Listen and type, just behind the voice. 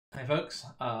Hi folks,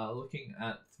 looking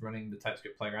at running the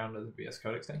TypeScript playground as a VS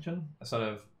Code extension. I sort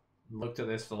of looked at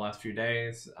this for the last few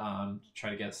days to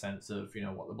try to get a sense of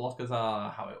what the blockers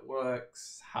are, how it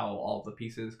works, how all the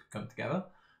pieces could come together.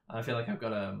 I feel like I've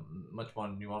got a much more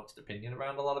nuanced opinion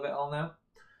around a lot of it all now.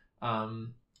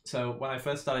 So when I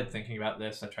first started thinking about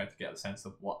this, I tried to get a sense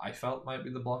of what I felt might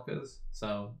be the blockers.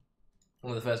 So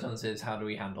one of the first ones is, how do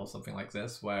we handle something like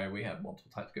this where we have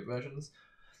multiple TypeScript versions?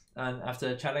 And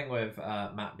after chatting with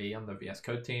Matt B on the VS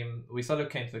Code team, we sort of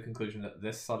came to the conclusion that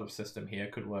this sort of system here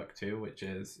could work too, which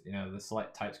is the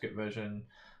select TypeScript version,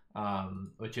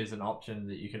 which is an option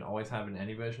that you can always have in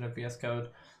any version of VS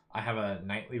Code. I have a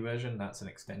nightly version, that's an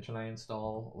extension I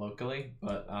install locally,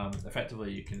 but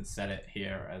effectively you can set it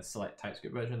here as select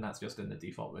TypeScript version. That's just in the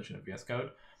default version of VS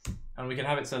Code. And we can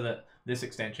have it so that this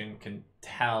extension can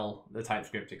tell the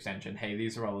TypeScript extension, hey,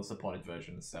 these are all the supported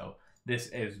versions. So this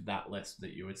is that list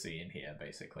that you would see in here,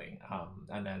 basically.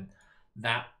 And then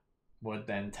that would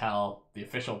then tell the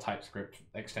official TypeScript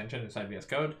extension inside VS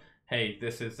Code, hey,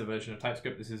 this is the version of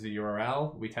TypeScript, this is the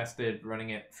URL. We tested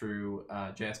running it through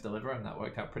JS Deliver, and that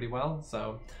worked out pretty well.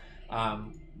 So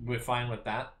we're fine with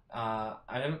that. I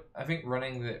think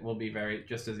running it will be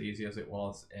just as easy as it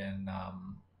was in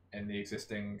the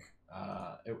existing.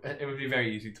 It would be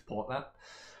very easy to port that.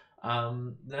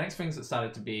 The next things that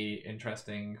started to be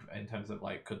interesting in terms of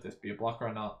could this be a blocker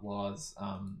or not was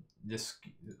this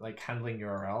handling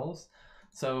URLs.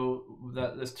 So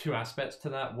there's two aspects to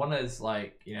that. One is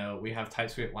we have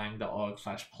TypeScript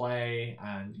lang.org/play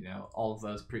and all of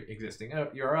those pre-existing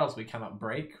URLs we cannot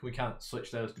break. We can't switch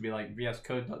those to be like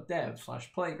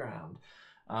vscode.dev/playground.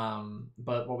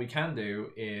 But what we can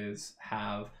do is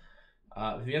have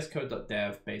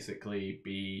vscode.dev basically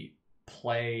be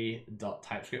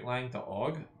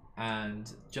play.typescriptlang.org,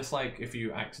 and just like if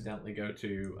you accidentally go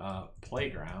to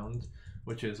playground,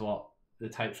 which is what the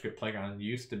TypeScript playground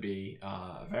used to be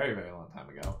a very, very long time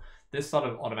ago, this sort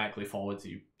of automatically forwards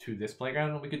you to this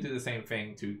playground, and we could do the same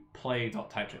thing to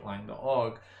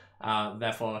play.typescriptlang.org,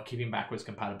 therefore keeping backwards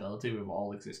compatibility with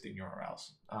all existing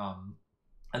URLs.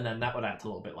 And then that would act a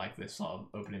little bit like this sort of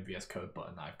open in VS Code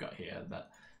button I've got here,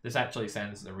 that this actually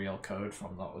sends the real code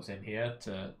from what was in here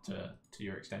to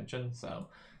your extension. So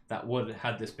that would,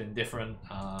 had this been different,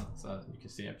 so you can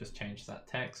see I've just changed that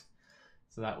text.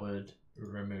 So that would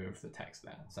remove the text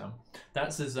there. So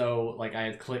that's as though I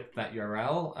had clicked that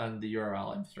URL and the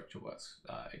URL infrastructure works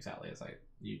exactly as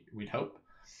we'd hope.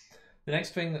 The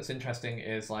next thing that's interesting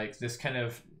is this kind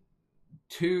of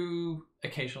two,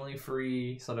 occasionally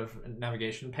three sort of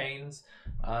navigation panes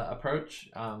approach.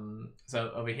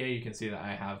 So over here you can see that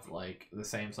I have the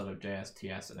same sort of JS,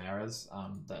 TS, and errors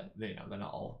that they're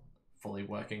not all fully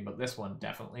working, but this one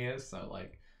definitely is. So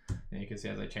you can see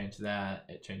as I change that,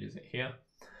 it changes it here.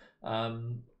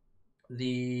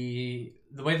 The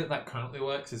way that currently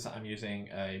works is that I'm using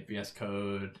a VS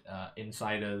Code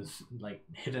Insiders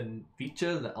hidden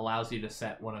feature that allows you to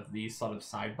set one of these sort of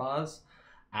sidebars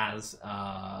as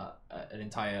an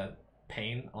entire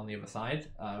pane on the other side,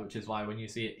 which is why when you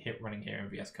see it running here in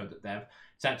VS Code.dev,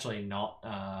 it's actually not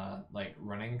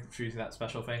running through that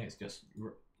special thing. It's just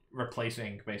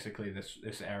replacing basically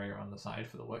this area on the side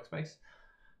for the workspace.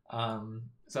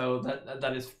 So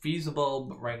that is feasible,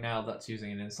 but right now that's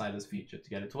using an insiders feature to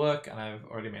get it to work, and I've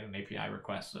already made an API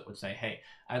request that would say, hey,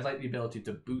 I'd like the ability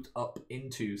to boot up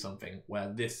into something where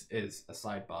this is a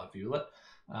sidebar viewlet.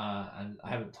 And I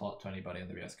haven't talked to anybody in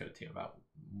the VS Code team about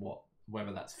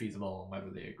whether that's feasible and whether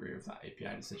they agree with that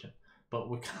API decision. But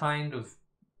we're kind of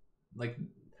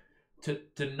to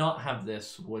not have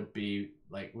this would be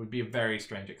a very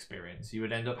strange experience. You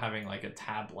would end up having a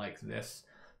tab like this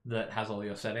that has all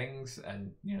your settings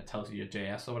and tells you your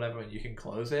JS or whatever, and you can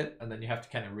close it, and then you have to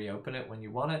kind of reopen it when you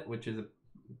want it, which is a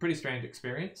pretty strange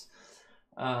experience.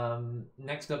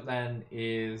 Next up then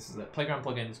is that Playground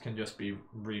plugins can just be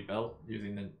rebuilt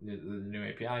using the new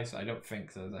API, so I don't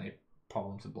think there's any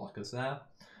problems with blockers there.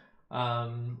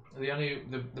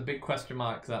 The big question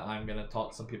mark that I'm going to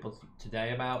talk to some people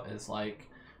today about is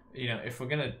if we're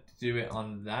going to do it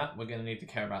on that, we're going to need to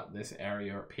care about this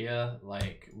area up here.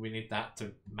 We need that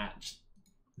to match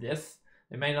this.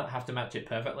 It may not have to match it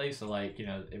perfectly, so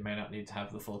it may not need to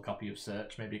have the full copy of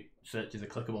search. Maybe search is a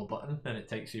clickable button and it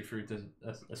takes you through to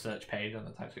a search page on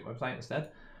the TypeScript website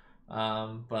instead.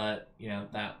 But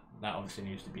that obviously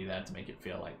needs to be there to make it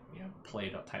feel like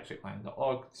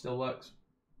play.typescriptlang.org still works.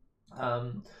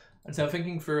 And so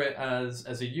thinking through it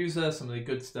as a user, some of the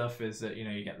good stuff is that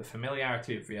you get the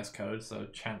familiarity of VS Code, so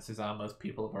chances are most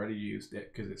people have already used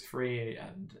it because it's free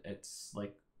and it's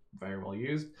very well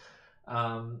used.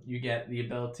 You get the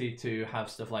ability to have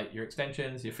stuff like your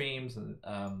extensions, your themes, and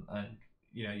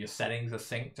your settings are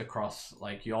synced across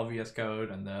like your VS Code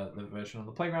and the version of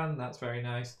the playground. That's very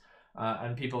nice.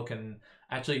 And people can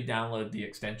actually download the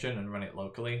extension and run it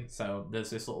locally. So there's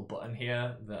this little button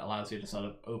here that allows you to sort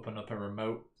of open up a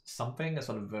remote something, a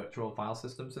sort of virtual file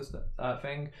system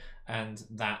thing, and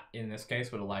that in this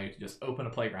case would allow you to just open a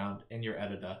playground in your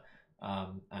editor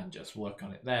and just work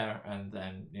on it there, and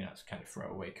then it's kind of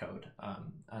throwaway code.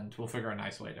 And we'll figure a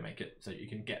nice way to make it so you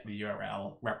can get the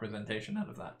URL representation out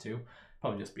of that too.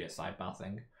 Probably just be a sidebar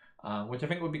thing, which I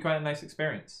think would be quite a nice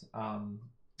experience.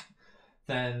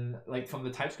 Then, like, from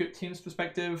the TypeScript team's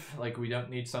perspective, like, we don't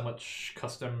need so much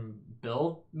custom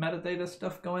build metadata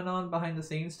stuff going on behind the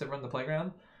scenes to run the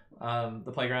playground.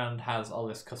 The playground has all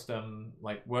this custom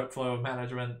like workflow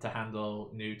management to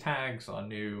handle new tags or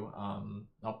new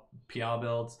PR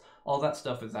builds. All that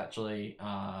stuff is actually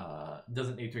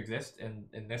doesn't need to exist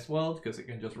in this world, because it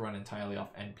can just run entirely off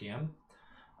npm,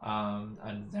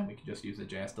 and then we can just use the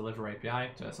JS deliver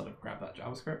API to sort of grab that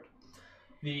JavaScript.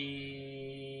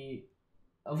 The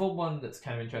other one that's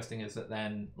kind of interesting is that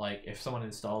then, like, if someone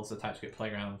installs the TypeScript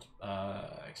Playground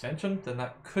extension, then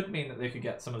that could mean that they could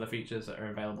get some of the features that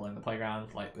are available in the playground,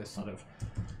 like this sort of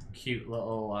cute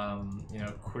little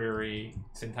query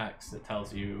syntax that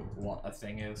tells you what a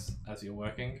thing is as you're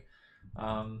working.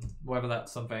 Whether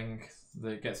that's something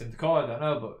that gets into core, I don't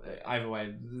know, but either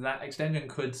way, that extension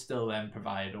could still then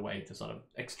provide a way to sort of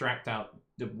extract out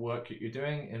the work that you're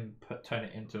doing and turn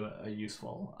it into a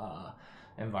useful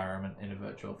environment in a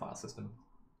virtual file system.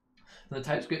 From the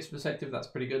TypeScript perspective, that's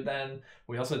pretty good then.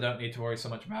 We also don't need to worry so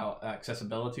much about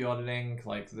accessibility auditing.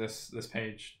 Like this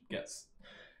page gets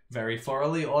very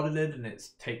thoroughly audited, and it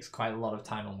takes quite a lot of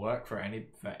time and work for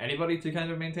anybody to kind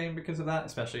of maintain because of that,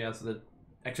 especially as the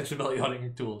accessibility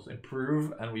auditing tools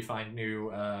improve and we find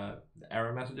new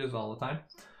error messages all the time.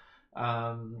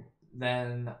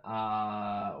 Then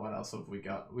what else have we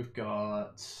got? We've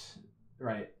got,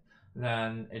 right,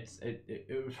 then it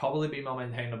would probably be more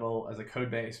maintainable as a code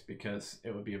base, because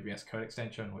it would be a VS Code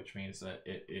extension, which means that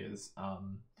it is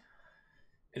an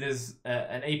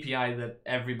API that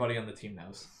everybody on the team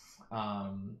knows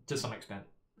to some extent.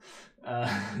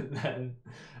 And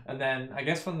then I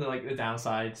guess from the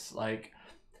downsides, like,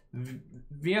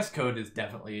 VS Code is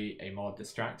definitely a more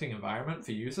distracting environment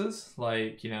for users.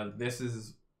 Like, this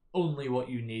is only what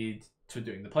you need for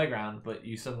doing the playground, but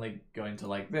you suddenly go into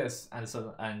like this,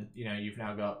 and you've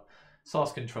now got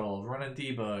source control, run and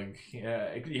debug,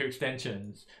 your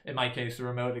extensions, in my case the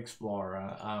remote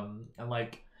explorer, and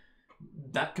like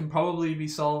that can probably be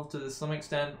solved to some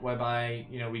extent, whereby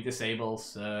we disable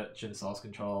search and source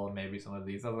control and maybe some of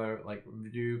these other like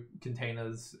view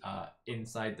containers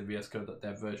inside the VS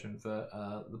Code.dev version for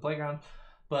the playground,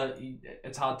 but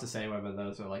it's hard to say whether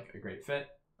those are like a great fit.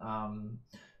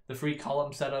 The free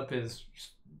column setup is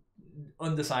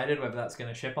undecided whether that's going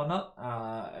to ship or not,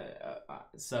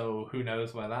 so who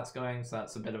knows where that's going, so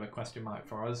that's a bit of a question mark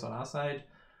for us on our side.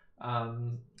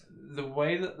 The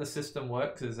way that the system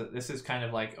works is that this is kind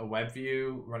of like a web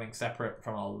view running separate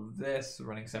from all of this,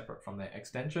 running separate from the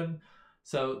extension.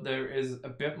 So there is a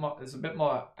bit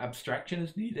more abstraction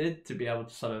is needed to be able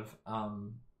to sort of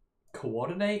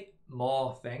coordinate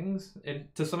more things.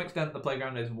 To some extent, the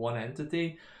playground is one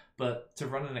entity, but to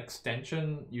run an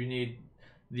extension, you need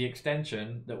the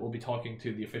extension that will be talking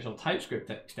to the official TypeScript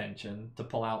extension to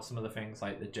pull out some of the things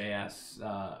like the JS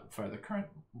for the current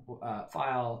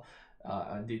file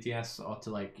and DTS, or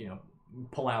to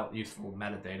pull out useful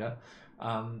metadata.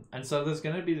 And so there's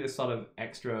going to be this sort of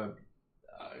extra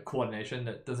coordination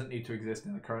that doesn't need to exist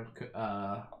in the current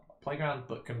playground,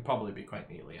 but can probably be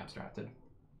quite neatly abstracted.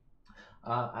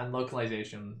 And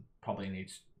localization probably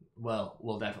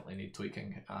will definitely need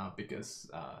tweaking, because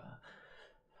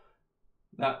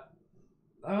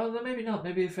maybe not.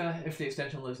 Maybe if the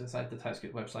extension lives inside the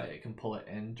TypeScript website, it can pull it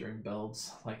in during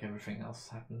builds like everything else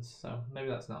happens. So maybe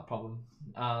that's not a problem.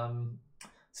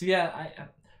 So yeah,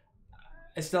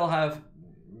 I still have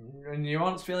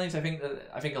nuanced feelings. I think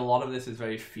a lot of this is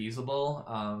very feasible.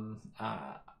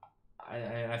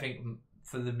 I think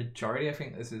for the majority, I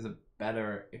think this is a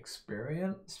better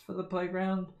experience for the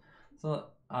playground. So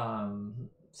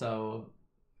so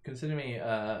consider me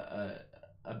a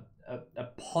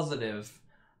positive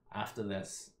after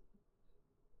this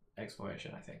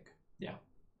exploration, I think. Yeah.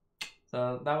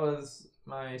 So that was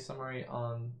my summary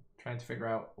on trying to figure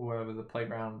out whether the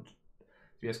playground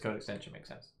VS Code extension makes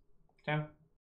sense. Okay.